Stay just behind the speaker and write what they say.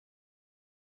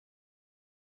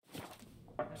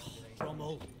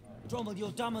Drommel. Drommel,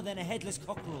 you're dumber than a headless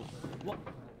cockerel. What?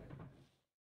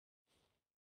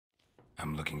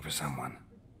 I'm looking for someone.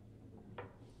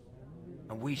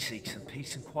 And we seek some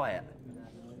peace and quiet.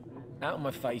 Out of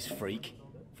my face, freak.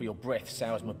 For your breath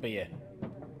sours my beer.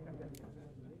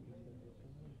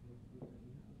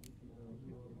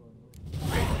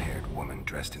 Red-haired woman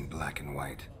dressed in black and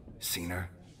white. Seen her?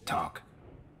 Talk.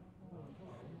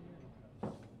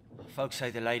 Folks say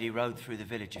the lady rode through the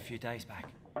village a few days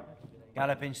back.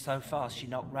 Galloping so fast she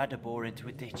knocked Radabor into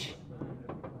a ditch.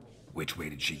 Which way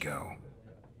did she go?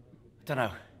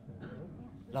 Dunno.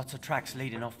 Lots of tracks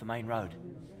leading off the main road.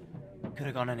 Could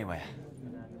have gone anywhere.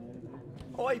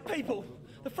 Oi, people!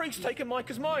 The freak's taken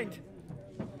Micah's mind!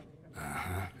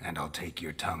 Uh-huh, and I'll take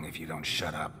your tongue if you don't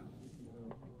shut up.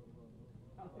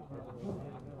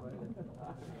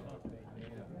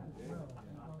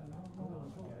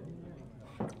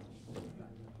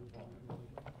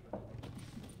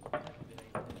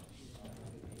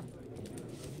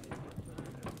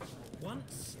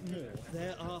 Once more,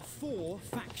 there are 4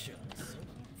 factions.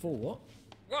 4 what?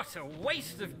 What a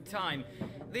waste of time!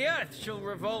 The Earth shall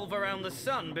revolve around the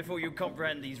sun before you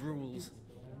comprehend these rules.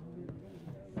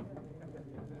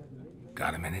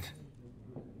 Got a minute?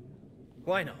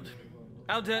 Why not?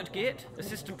 Aldert Geert,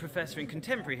 Assistant Professor in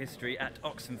Contemporary History at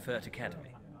Oxenfurt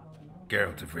Academy.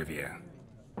 Geralt de Rivia,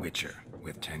 Witcher,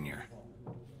 with tenure.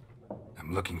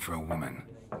 I'm looking for a woman.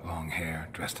 Long hair,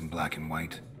 dressed in black and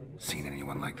white. Seen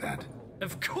anyone like that?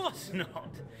 Of course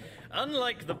not!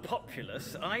 Unlike the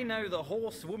populace, I know the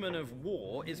horsewoman of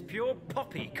war is pure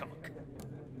poppycock.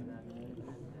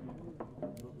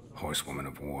 Horsewoman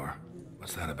of war?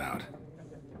 What's that about?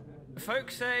 Folk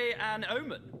say an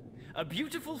omen. A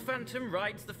beautiful phantom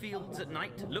rides the fields at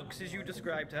night, looks as you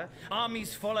described her.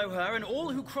 Armies follow her, and all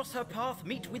who cross her path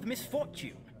meet with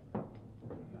misfortune.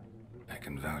 I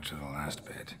can vouch for the last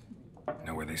bit.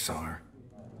 Know where they saw her?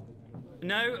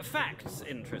 No, facts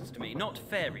interest me, not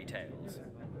fairy tales.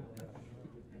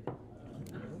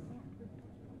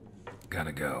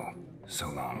 Gotta go. So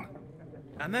long.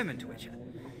 A moment, Witcher.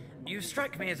 You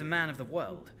strike me as a man of the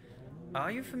world.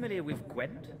 Are you familiar with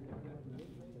Gwent?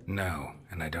 No,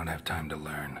 and I don't have time to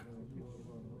learn.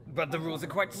 But the rules are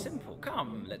quite simple.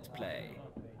 Come, let's play.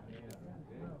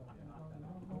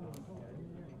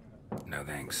 No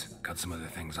thanks. Got some other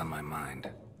things on my mind.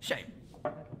 Shame.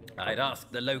 I'd ask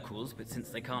the locals, but since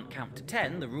they can't count to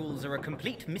 10, the rules are a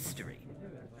complete mystery.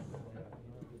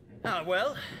 Ah,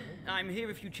 well, I'm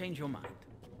here if you change your mind.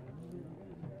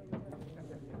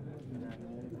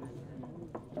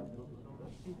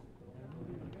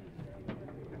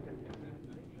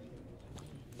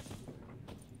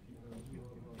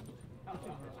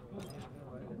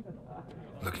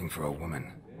 Looking for a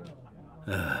woman.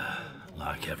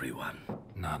 Like everyone.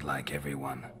 Not like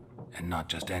everyone. And not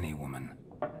just any woman.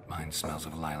 Mine smells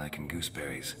of lilac and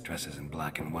gooseberries, dresses in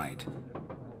black and white.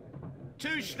 2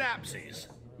 schnapsies.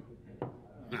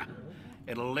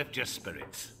 It'll lift your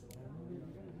spirits.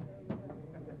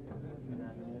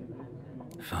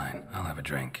 Fine, I'll have a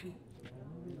drink.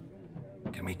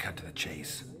 Can we cut to the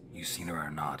chase? You seen her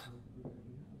or not?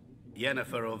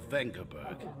 Yennefer of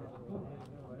Vengerberg.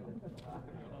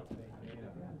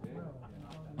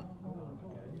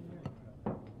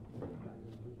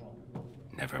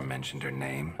 Never mentioned her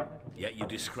name. Yet you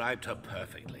described her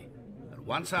perfectly. And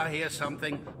once I hear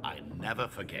something, I never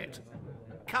forget.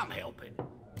 Can't help it.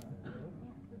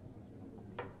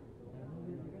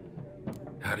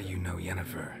 How do you know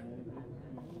Yennefer?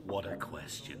 What a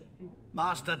question.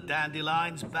 Master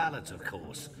Dandelion's ballads, of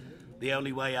course. The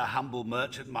only way a humble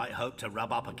merchant might hope to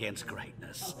rub up against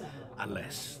greatness.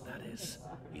 Unless, that is,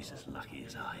 he's as lucky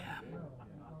as I am.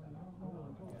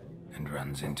 And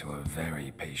runs into a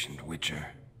very patient witcher.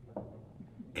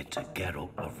 It's a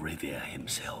Geralt of Rivia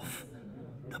himself.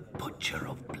 The Butcher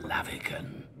of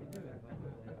Blaviken.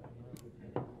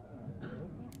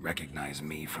 Recognize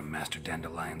me from Master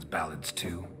Dandelion's ballads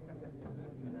too?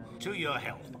 To your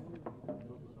health.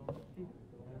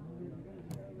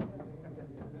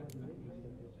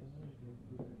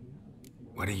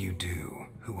 What do you do?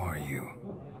 Who are you?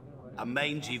 A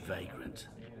mangy vagrant.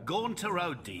 Gone to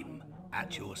Rodim,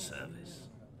 at your service.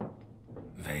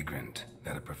 Vagrant.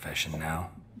 That a profession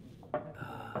now?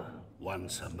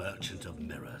 Once a merchant of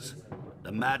mirrors.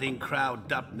 The madding crowd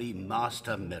dubbed me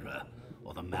Master Mirror,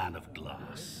 or the Man of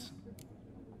Glass.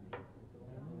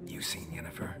 You seen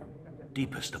Yennefer?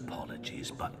 Deepest apologies,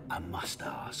 but I must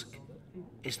ask.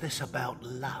 Is this about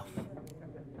love?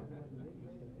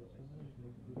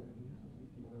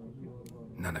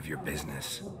 None of your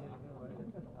business.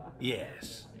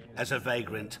 Yes. As a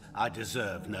vagrant, I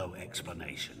deserve no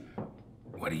explanation.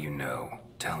 What do you know?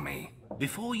 Tell me.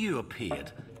 Before you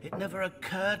appeared, it never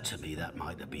occurred to me that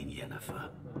might have been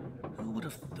Yennefer. Who would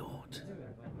have thought?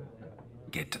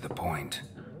 Get to the point.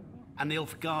 An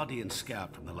Nilfgaardian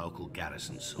scout from the local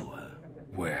garrison saw her.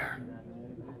 Where?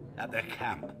 At their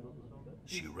camp.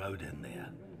 She rode in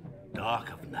there.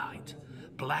 Dark of night.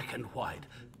 Black and white.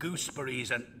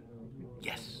 Gooseberries and...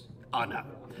 Yes, I know.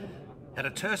 Had a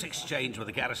terse exchange with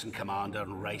the garrison commander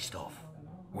and raced off.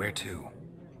 Where to?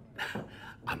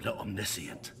 I'm not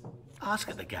omniscient. Ask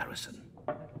at the garrison.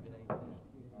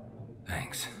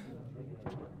 Thanks.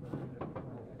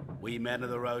 We men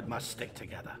of the road must stick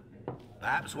together.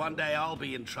 Perhaps one day I'll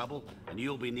be in trouble and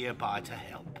you'll be nearby to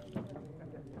help.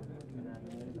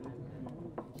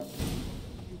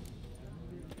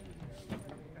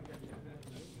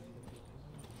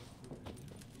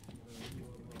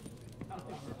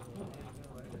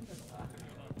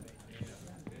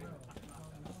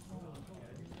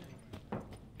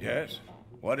 Yes?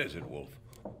 What is it, Wolf?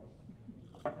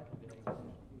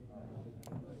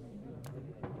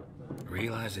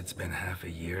 Realize it's been half a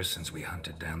year since we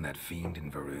hunted down that fiend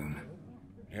in Varun?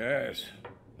 Yes.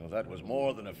 Well, that was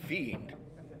more than a fiend.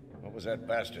 What was that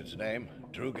bastard's name?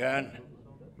 Drugan?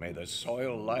 May the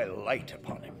soil lie light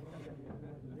upon him.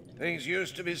 Things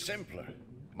used to be simpler.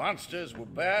 Monsters were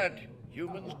bad,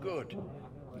 humans good.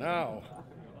 Now,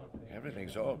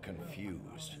 everything's all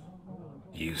confused.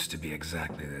 Used to be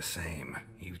exactly the same.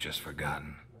 You've just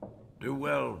forgotten. Do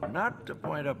well not to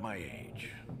point up my age.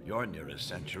 You're near a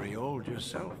century old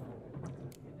yourself.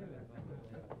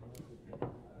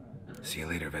 See you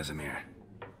later, Vesemir.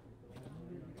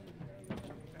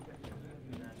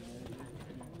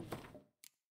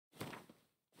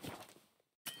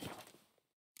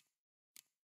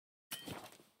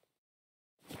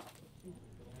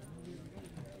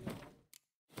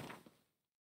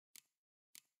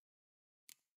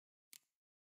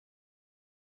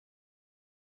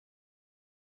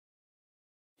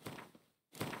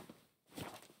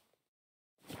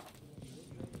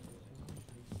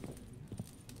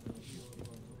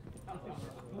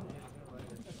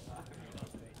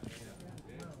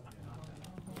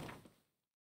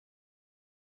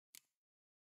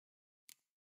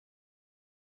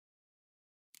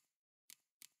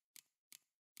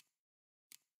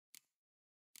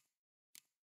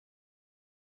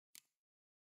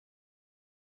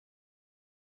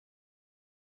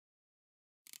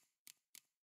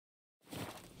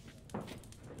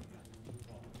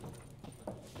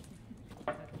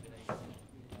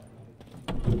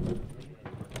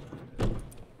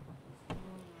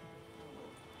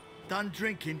 Done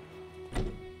drinking?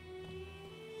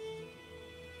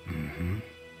 Mm-hmm.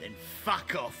 Then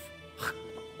fuck off.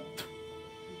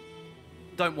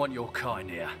 Don't want your kind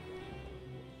here.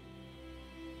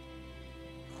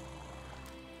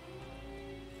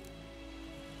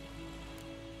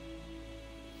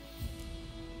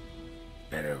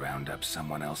 Better round up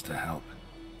someone else to help.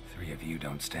 3 of you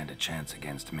don't stand a chance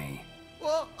against me.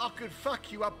 What? I could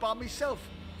fuck you up by myself.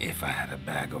 If I had a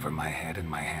bag over my head and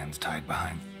my hands tied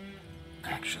behind...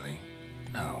 Actually,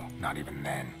 no, not even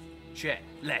then. Chet,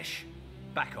 Lesh,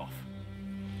 back off.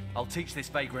 I'll teach this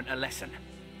vagrant a lesson.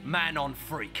 Man on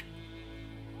freak.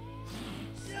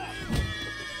 Well,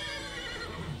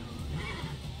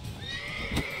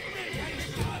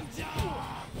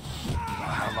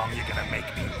 how long you gonna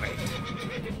make me wait?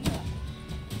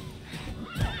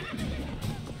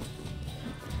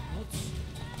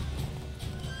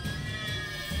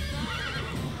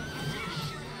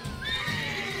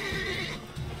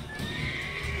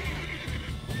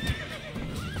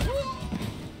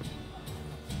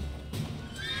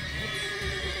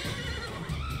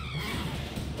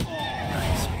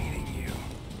 Nice meeting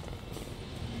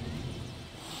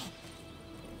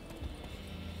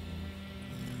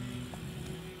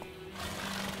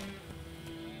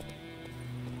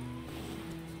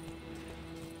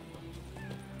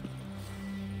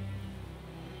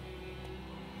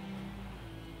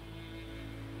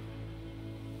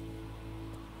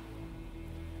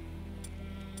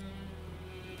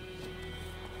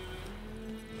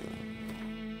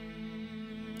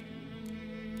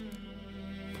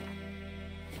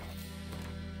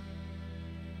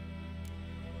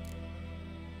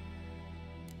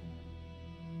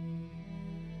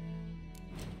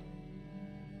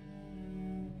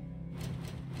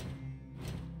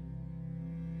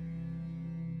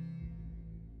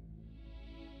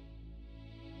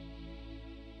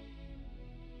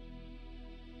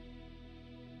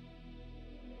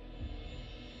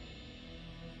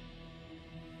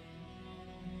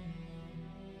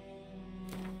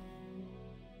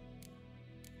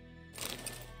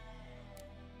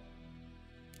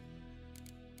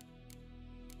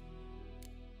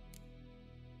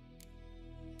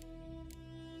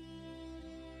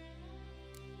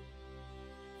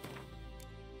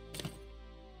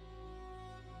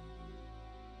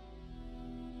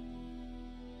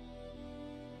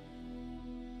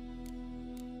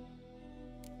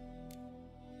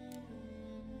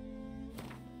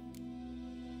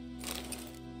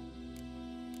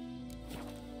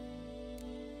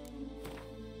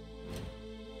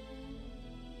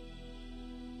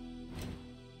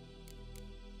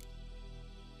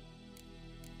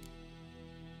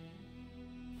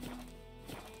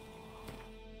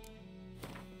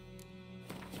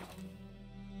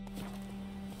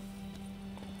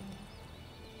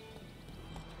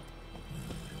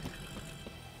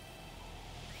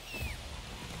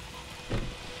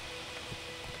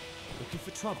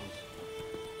trouble.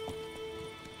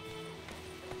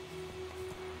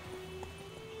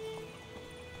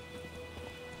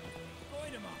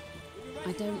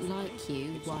 I don't like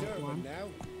you, It's white Durban one. now.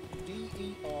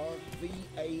 D-E-R-V-A-N,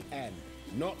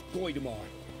 not Goidamar.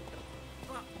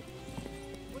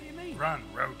 What do you mean? Run,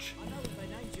 Roach. I know what they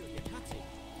named you at your cutting.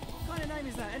 What kind of name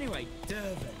is that anyway?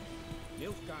 Durban.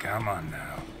 Come on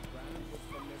now. Oh,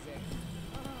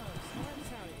 so that's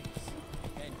how it is.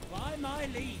 Then by my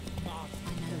leave, Master.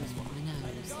 I knows what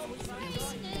I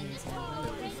knows.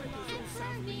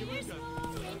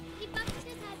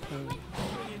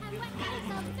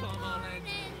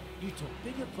 You talk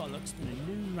bigger bollocks than a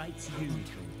noon rates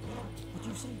unicorn.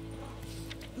 What'd you say?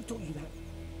 Who taught you that?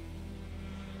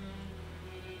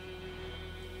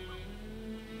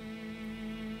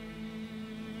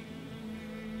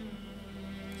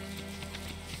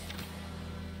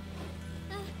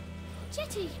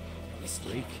 Chetty! This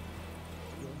leak.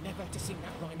 You're never to sing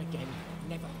that rhyme again.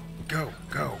 Never. Go,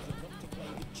 go. Not to play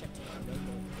with Chetty no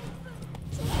more.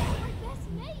 My best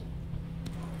mate!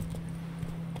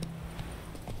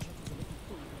 Chetty's a little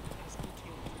fool that has me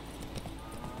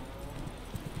killed.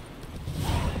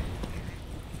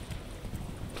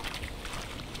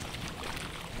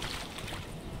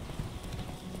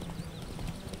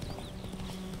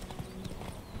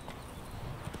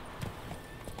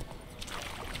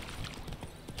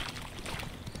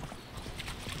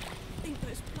 I think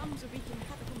those plums are wreaking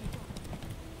havoc on my dog.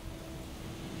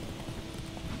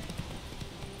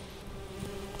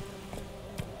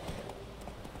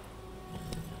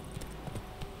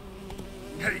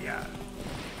 Hey-ya.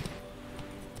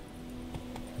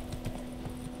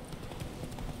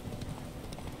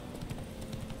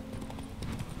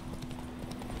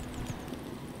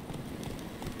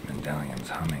 Medallion's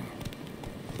humming.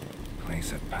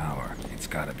 Place of power, it's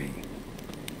gotta be.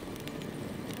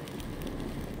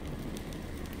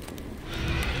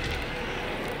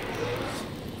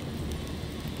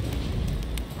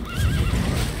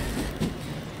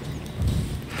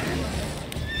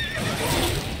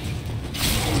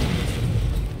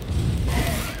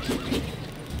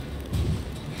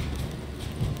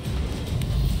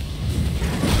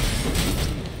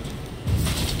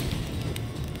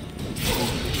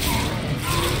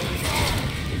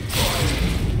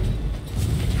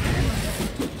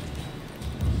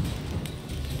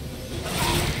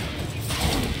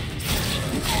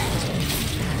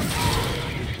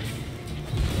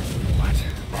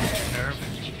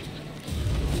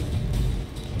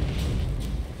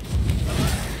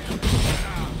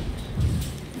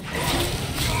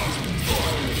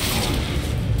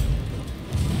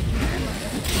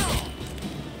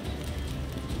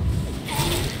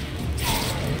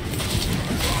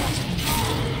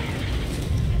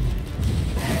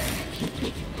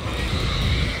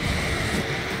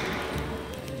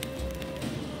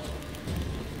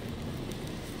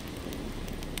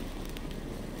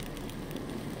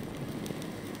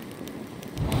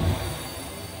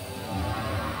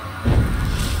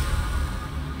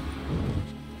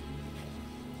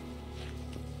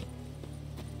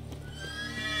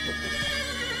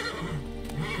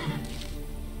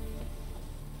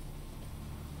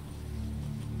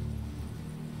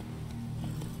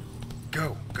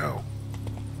 Go, go.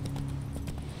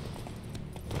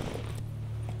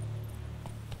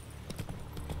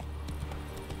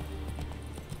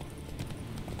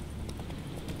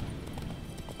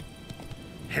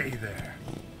 Hey there.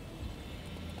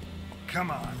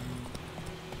 Come on.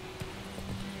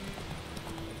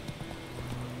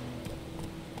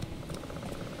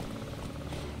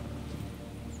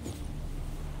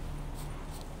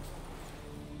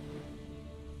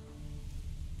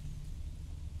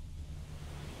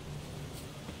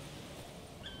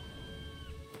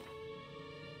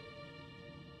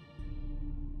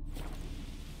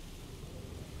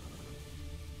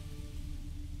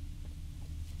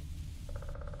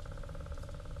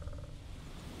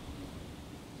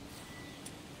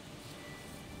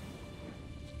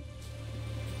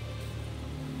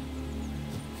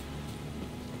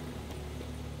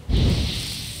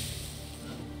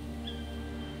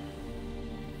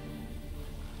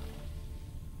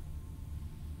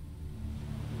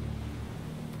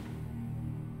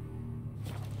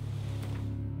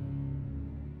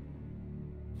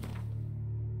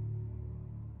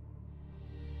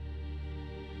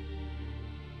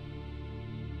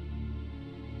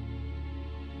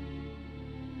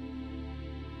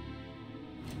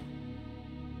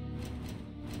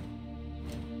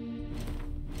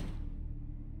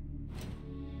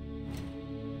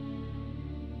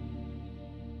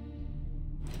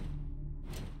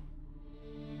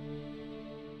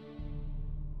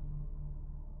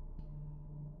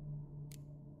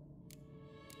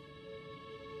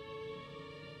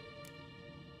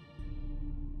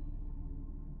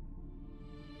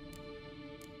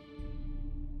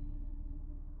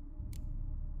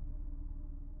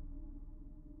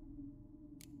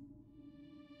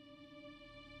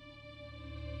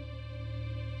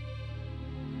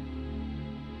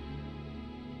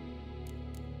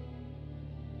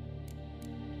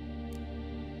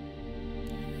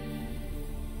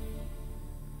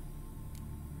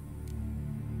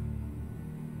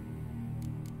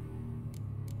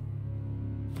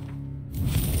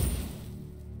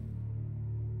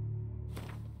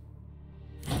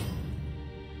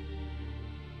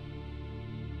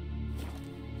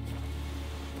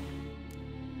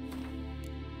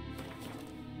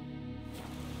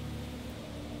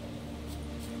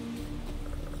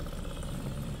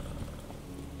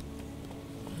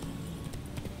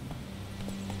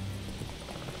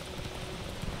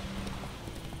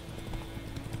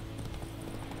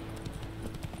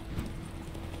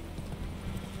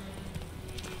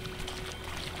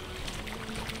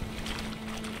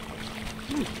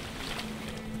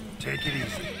 Take it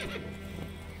easy.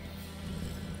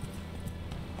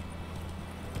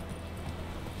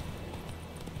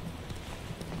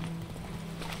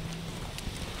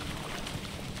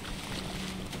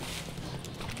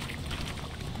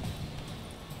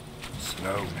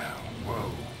 Slow now.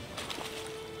 Whoa.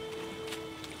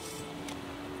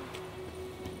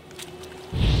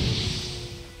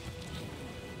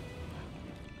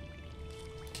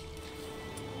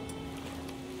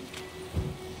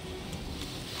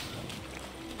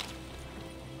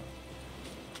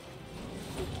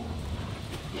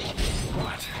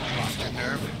 What? Lost your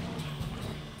nerve?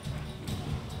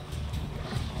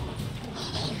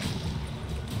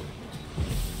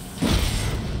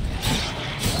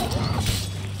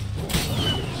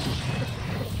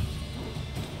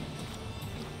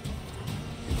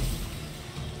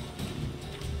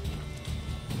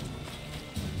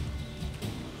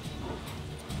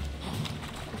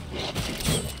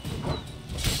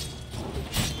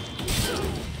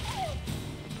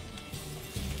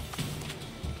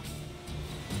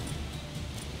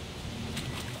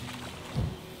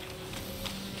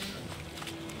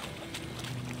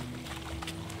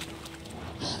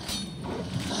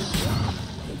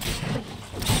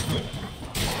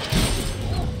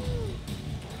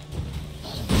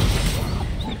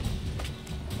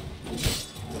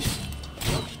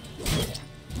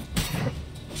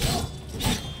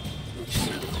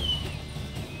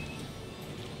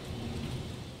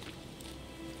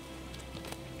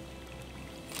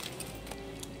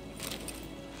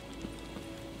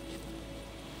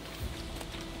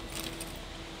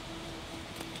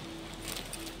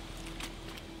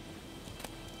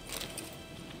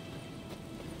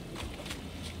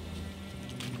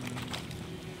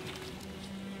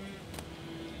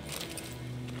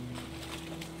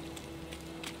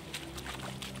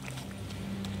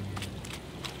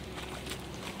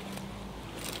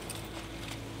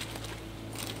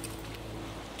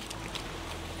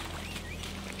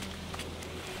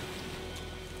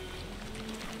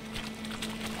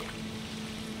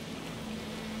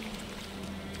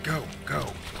 Go, go.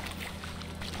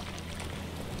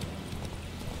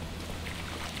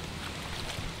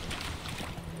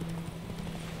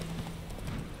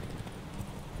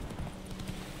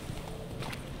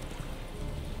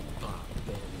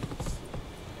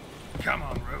 Come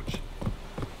on, Roach.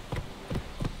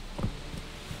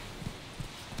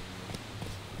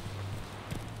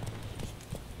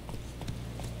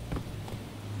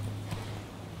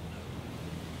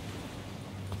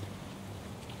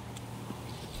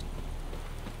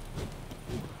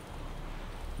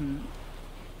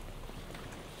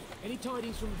 Any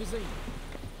tidings from Vizina?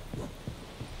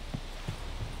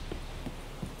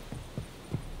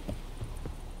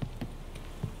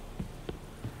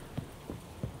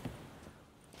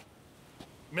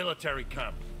 Military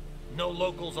camp. No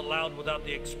locals allowed without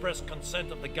the express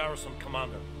consent of the garrison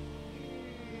commander.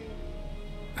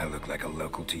 I look like a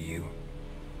local to you?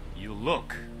 You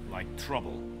look like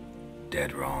trouble.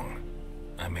 Dead wrong.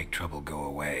 I make trouble go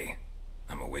away.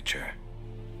 I'm a witcher.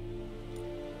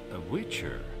 A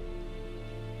witcher?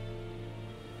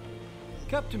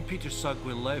 Captain Peter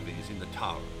Sagwin Levy is in the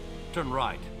tower. Turn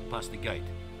right, past the gate.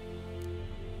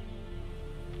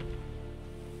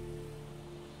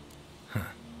 Huh.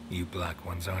 You black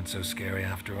ones aren't so scary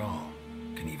after all.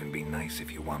 Can even be nice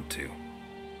if you want to.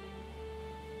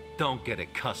 Don't get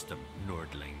accustomed,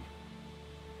 Nordling.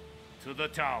 To the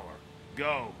tower.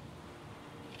 Go.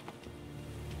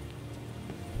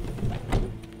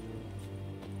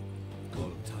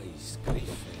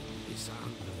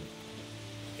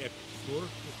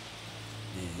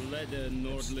 Leder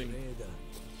Nordling.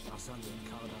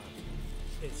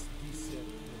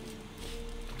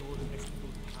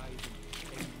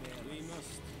 We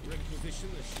must requisition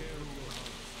a share of your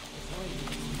house.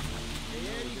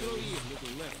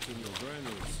 Little left in your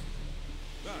granaries.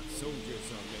 But soldiers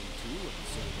are men too, and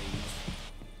so they must.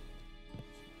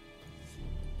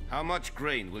 How much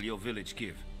grain will your village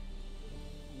give?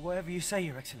 Whatever you say,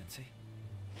 Your Excellency.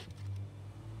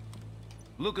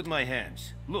 Look at my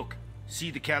hands. Look. See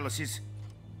the calluses?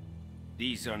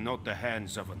 These are not the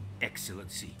hands of an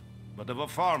excellency, but of a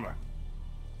farmer.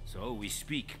 So we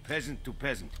speak peasant to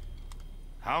peasant.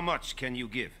 How much can you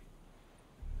give?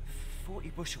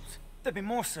 40 bushels. There'd be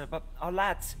more, sir, but our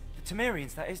lads, the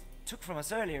Temerians, that is, took from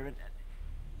us earlier and...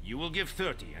 You will give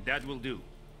 30, and that will do.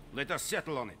 Let us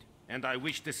settle on it, and I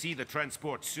wish to see the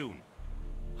transport soon.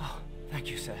 Oh, thank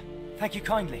you, sir. Thank you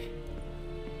kindly.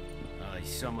 I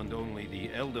summoned only the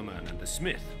Elderman and the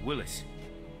smith, Willis.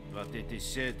 But it is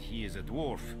said he is a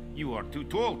dwarf. You are too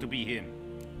tall to be him.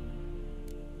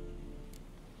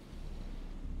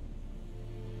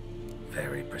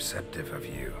 Very perceptive of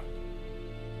you.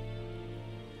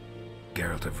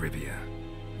 Geralt of Rivia,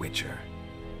 Witcher.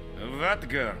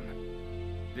 Vatgern.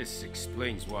 This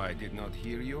explains why I did not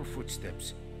hear your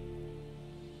footsteps.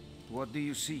 What do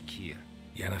you seek here?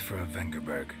 Yennefer of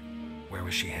Vengerberg. Where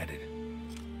was she headed?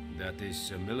 That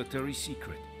is a military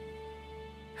secret.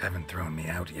 Haven't thrown me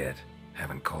out yet.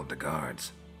 Haven't called the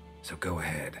guards. So go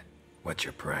ahead. What's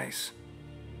your price?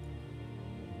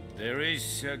 There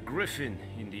is a griffin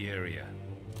in the area.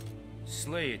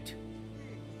 Slay it,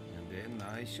 and then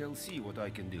I shall see what I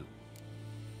can do.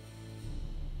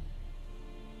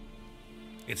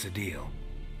 It's a deal.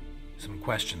 Some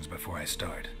questions before I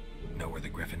start. Know where the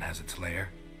griffin has its lair?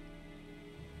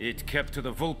 It kept to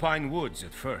the Vulpine Woods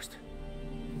at first.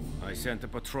 I sent a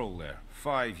patrol there,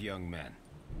 5 young men.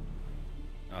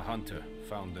 A hunter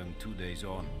found them 2 days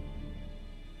on.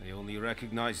 They only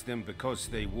recognized them because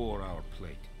they wore our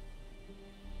plate.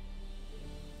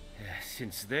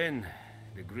 Since then,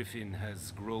 the griffin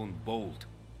has grown bold.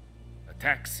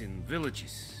 Attacks in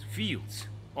villages, fields,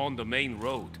 on the main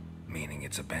road. Meaning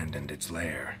it's abandoned its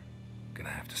lair. Gonna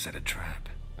have to set a trap.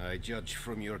 I judge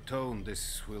from your tone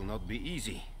this will not be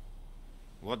easy.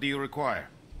 What do you require?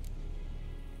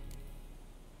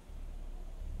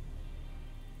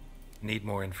 Need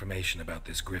more information about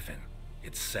this griffin.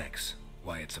 Its sex,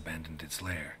 why it's abandoned its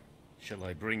lair. Shall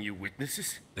I bring you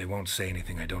witnesses? They won't say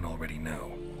anything I don't already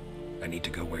know. I need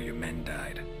to go where your men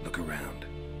died. Look around.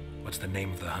 What's the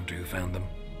name of the hunter who found them?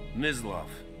 Mislav.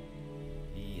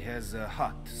 He has a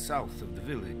hut south of the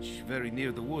village, very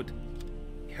near the wood.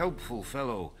 Helpful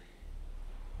fellow.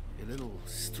 A little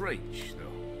strange,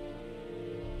 though.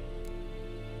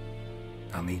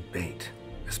 I'll need bait.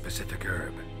 A specific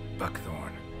herb.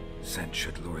 Buckthorn. Scent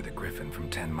should lure the griffin from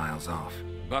 10 miles off.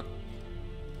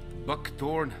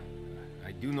 Buckthorn?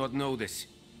 I do not know this.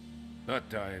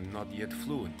 But I am not yet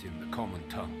fluent in the common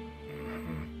tongue.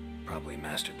 Probably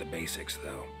mastered the basics,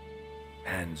 though.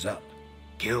 Hands up.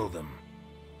 Kill them.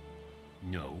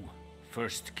 No.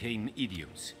 First came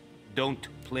idioms. Don't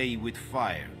play with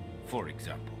fire, for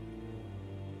example.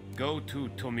 Go to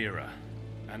Tomira,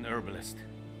 an herbalist.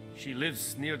 She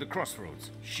lives near the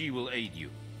crossroads. She will aid you.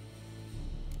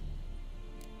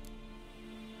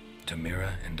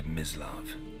 Tomira and Mislav.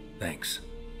 Thanks.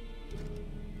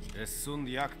 Es sunt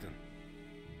jakten.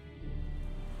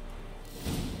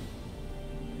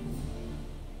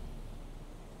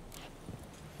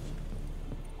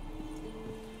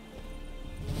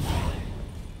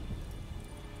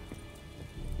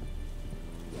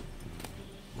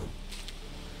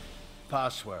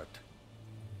 Password.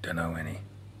 Dunno any.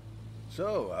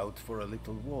 So, out for a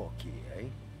little walkie, eh?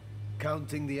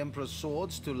 Counting the Emperor's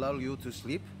swords to lull you to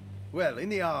sleep? Well, in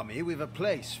the army, we've a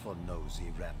place for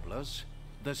nosy ramblers.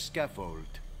 The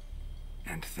scaffold.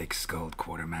 And thick-skulled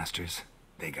quartermasters.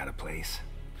 They got a place.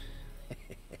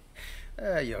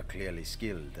 You're clearly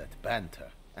skilled at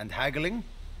banter. And haggling?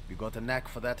 You got a knack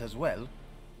for that as well?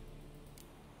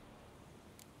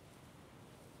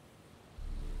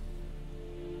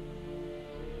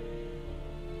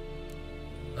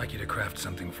 Like you to craft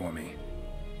something for me.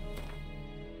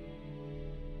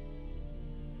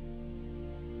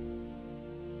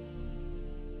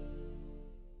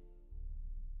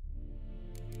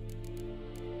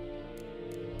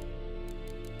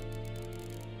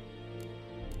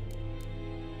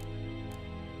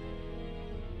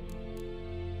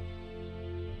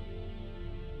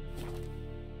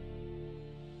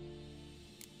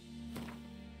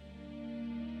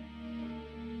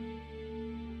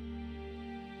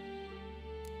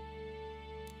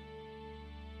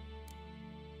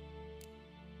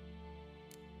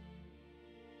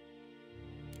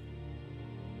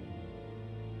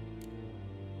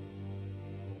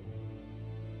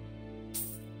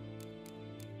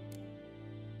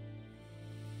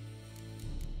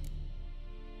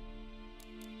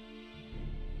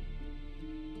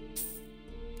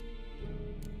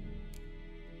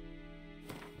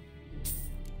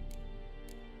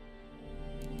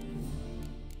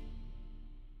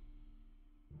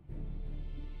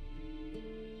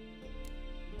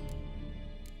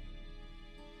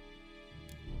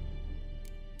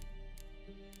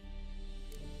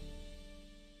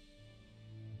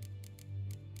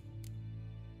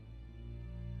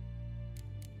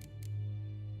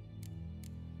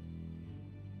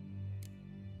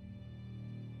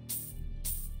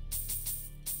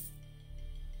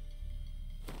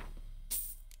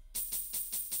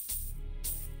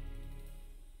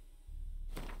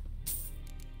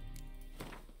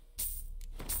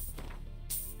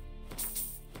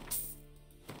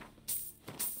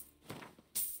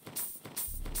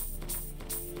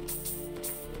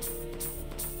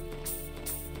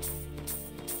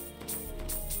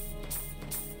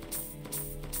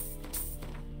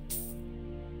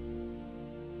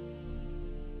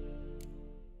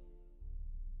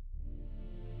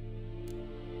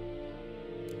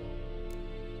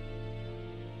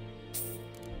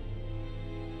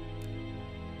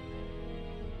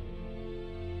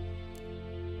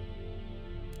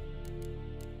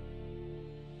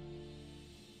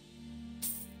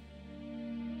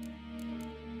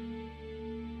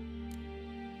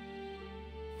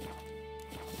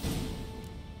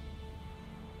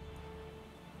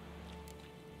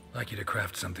 like you to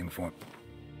craft something for...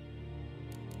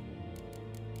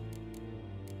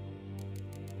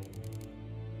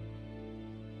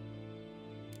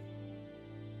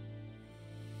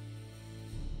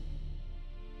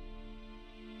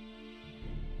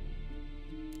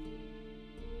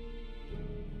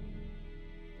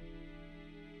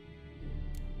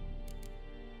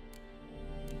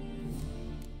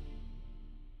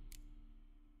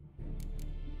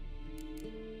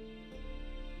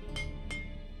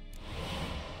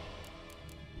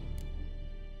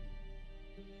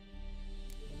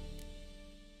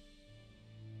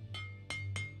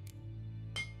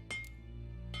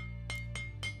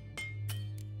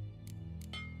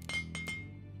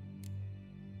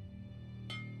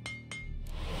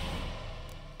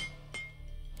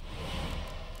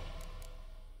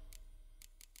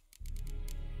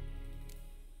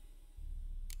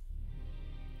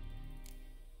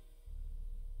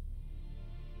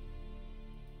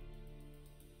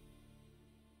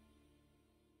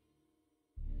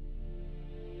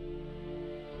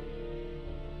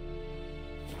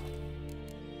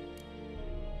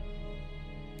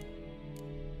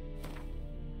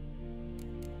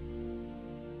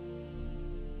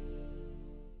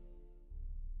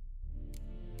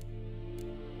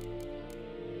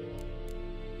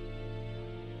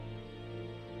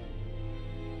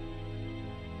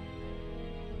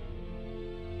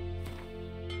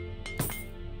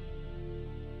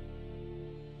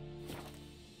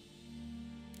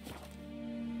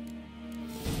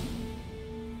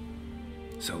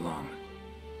 So long.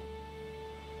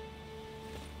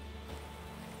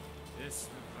 This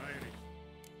variety.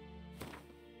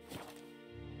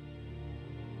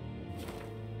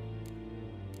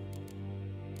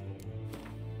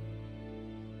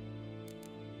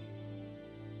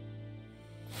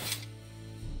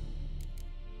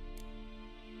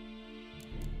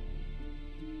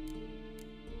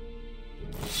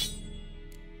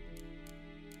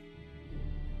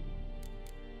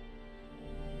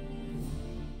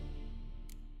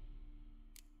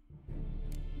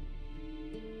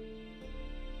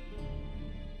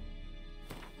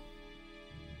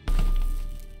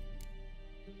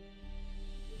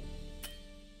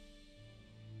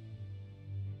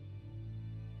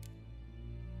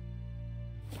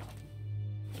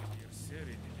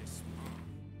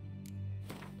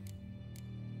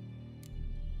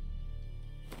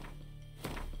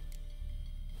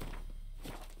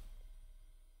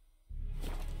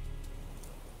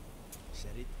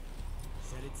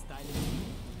 Serit styling.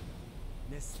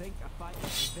 Nesvenk apai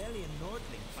rebellion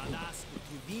Nordling Fadas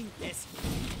Utvin Eski.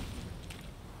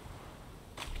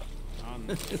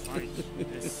 And fight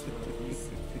this.